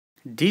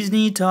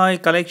Disney Toy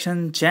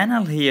Collection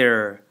channel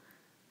here.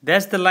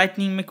 That's the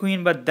Lightning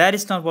McQueen, but that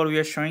is not what we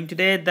are showing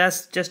today.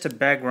 That's just a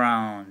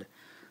background.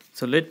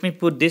 So let me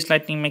put this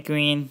Lightning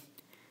McQueen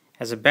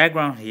as a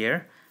background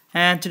here.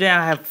 And today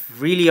I have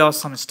really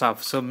awesome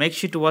stuff. So make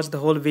sure to watch the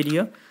whole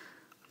video.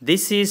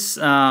 This is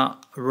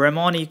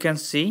Ramone, you can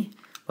see.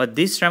 But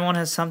this Ramone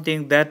has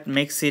something that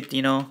makes it,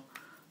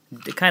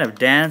 kind of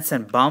dance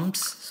and bumps.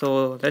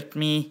 So let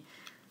me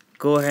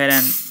go ahead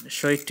and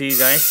show it to you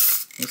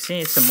guys. You see,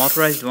 it's a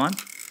motorized one.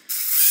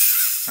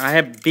 I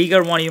have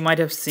bigger one you might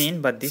have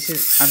seen, but this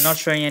is, I'm not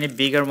showing any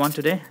bigger one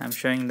today. I'm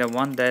showing the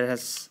one that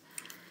has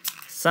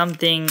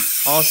something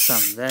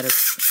awesome. That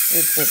is,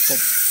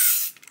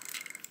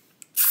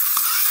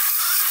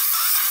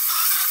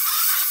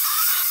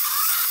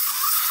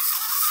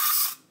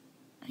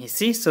 You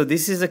see, so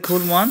this is a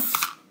cool one.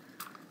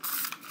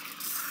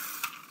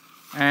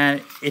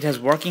 And it has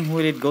working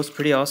wheel, it goes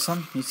pretty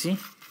awesome, you see.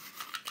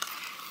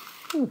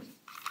 Ooh.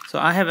 So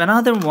I have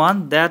another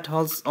one that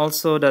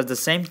also does the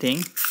same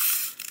thing.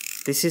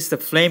 This is the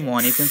flame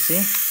one, you can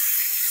see.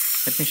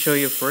 Let me show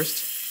you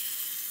first.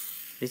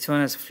 This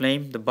one has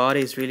flame. The body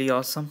is really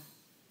awesome.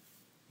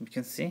 You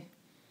can see.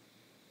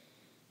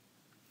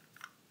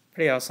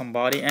 Pretty awesome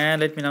body. And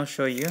let me now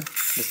show you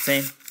the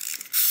same.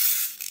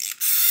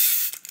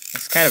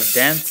 It's kind of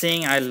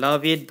dancing. I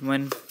love it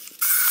when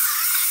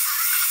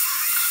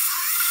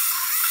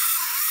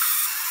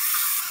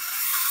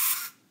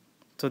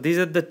so these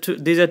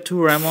are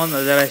two Ramone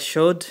that I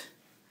showed.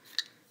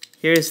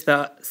 Here is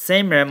the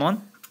same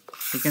Ramone,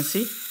 you can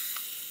see,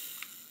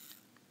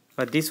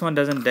 but this one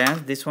doesn't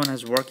dance. This one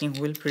has working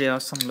wheel, pretty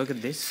awesome. Look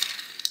at this.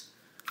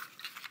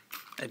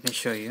 Let me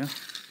show you.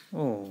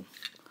 Oh,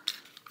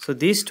 so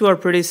these two are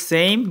pretty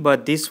same,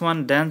 but this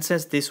one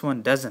dances, this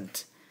one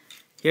doesn't.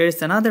 Here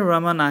is another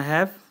Ramone I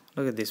have.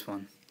 Look at this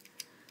one.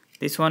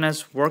 This one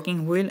has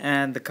working wheel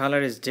and the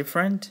color is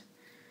different.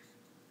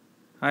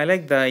 I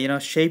like the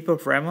shape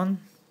of Ramone.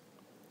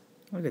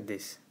 Look at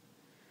this.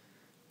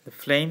 The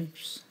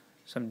flames,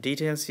 some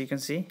details you can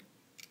see.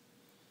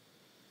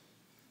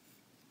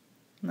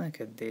 Look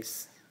at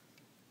this.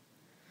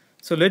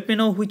 So let me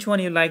know which one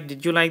you like.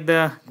 Did you like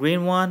the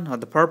green one or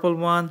the purple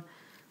one?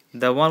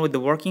 The one with the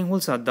working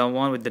wheels or the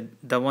one with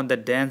the one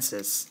that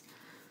dances?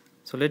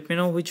 So let me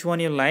know which one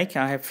you like.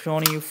 I have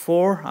shown you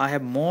 4. I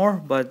have more,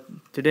 but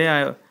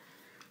today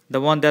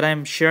the one that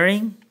I'm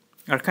sharing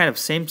are kind of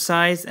same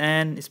size,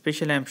 and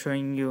especially I'm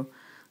showing you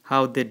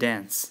how they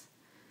dance.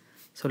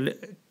 So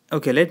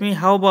okay,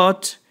 how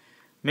about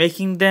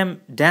making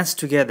them dance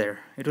together?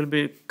 It will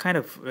be kind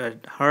of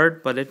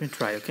hard, but let me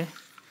try. Okay,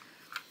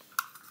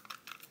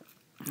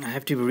 I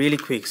have to be really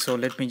quick, so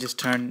let me just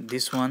turn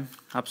this one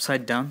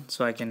upside down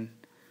so I can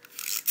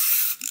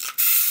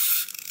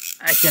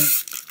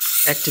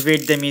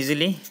activate them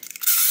easily.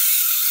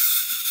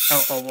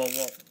 Oh.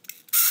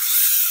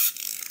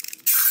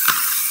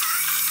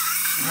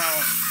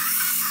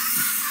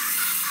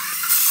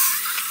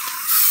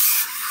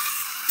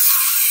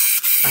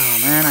 Oh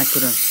man, I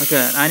couldn't.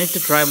 Okay, I need to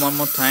try one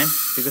more time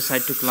because I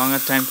took longer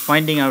time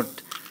finding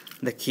out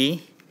the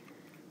key.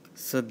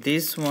 So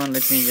this one,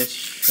 let me just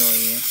show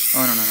you.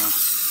 Oh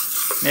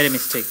no. Made a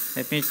mistake.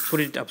 Let me put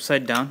it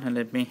upside down and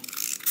let me.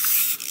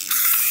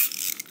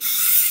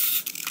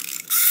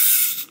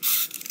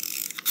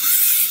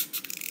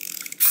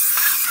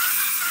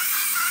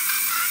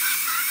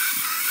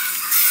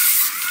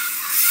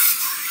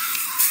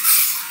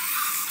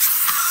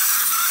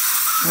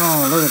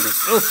 Oh, look at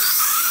this. Oops.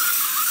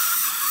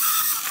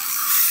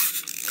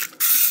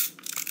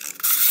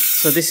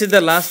 So this is the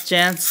last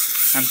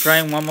chance. I'm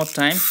trying one more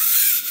time.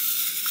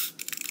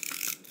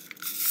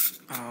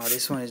 Oh,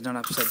 this one is not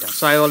upside down.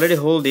 So I already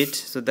hold it.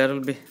 So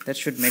that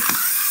should make it.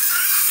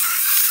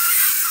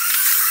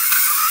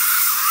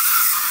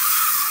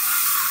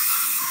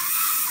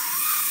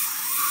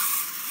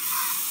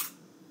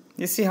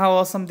 You see how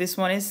awesome this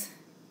one is?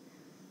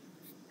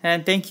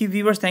 And thank you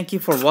viewers. Thank you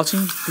for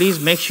watching. Please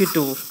make sure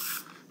to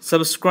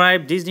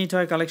subscribe Disney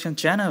Toy Collection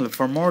channel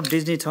for more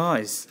Disney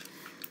toys.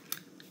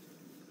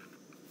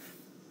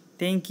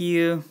 Thank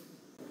you.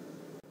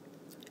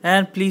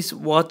 And please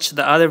watch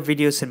the other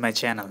videos in my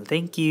channel.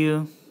 Thank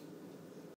you.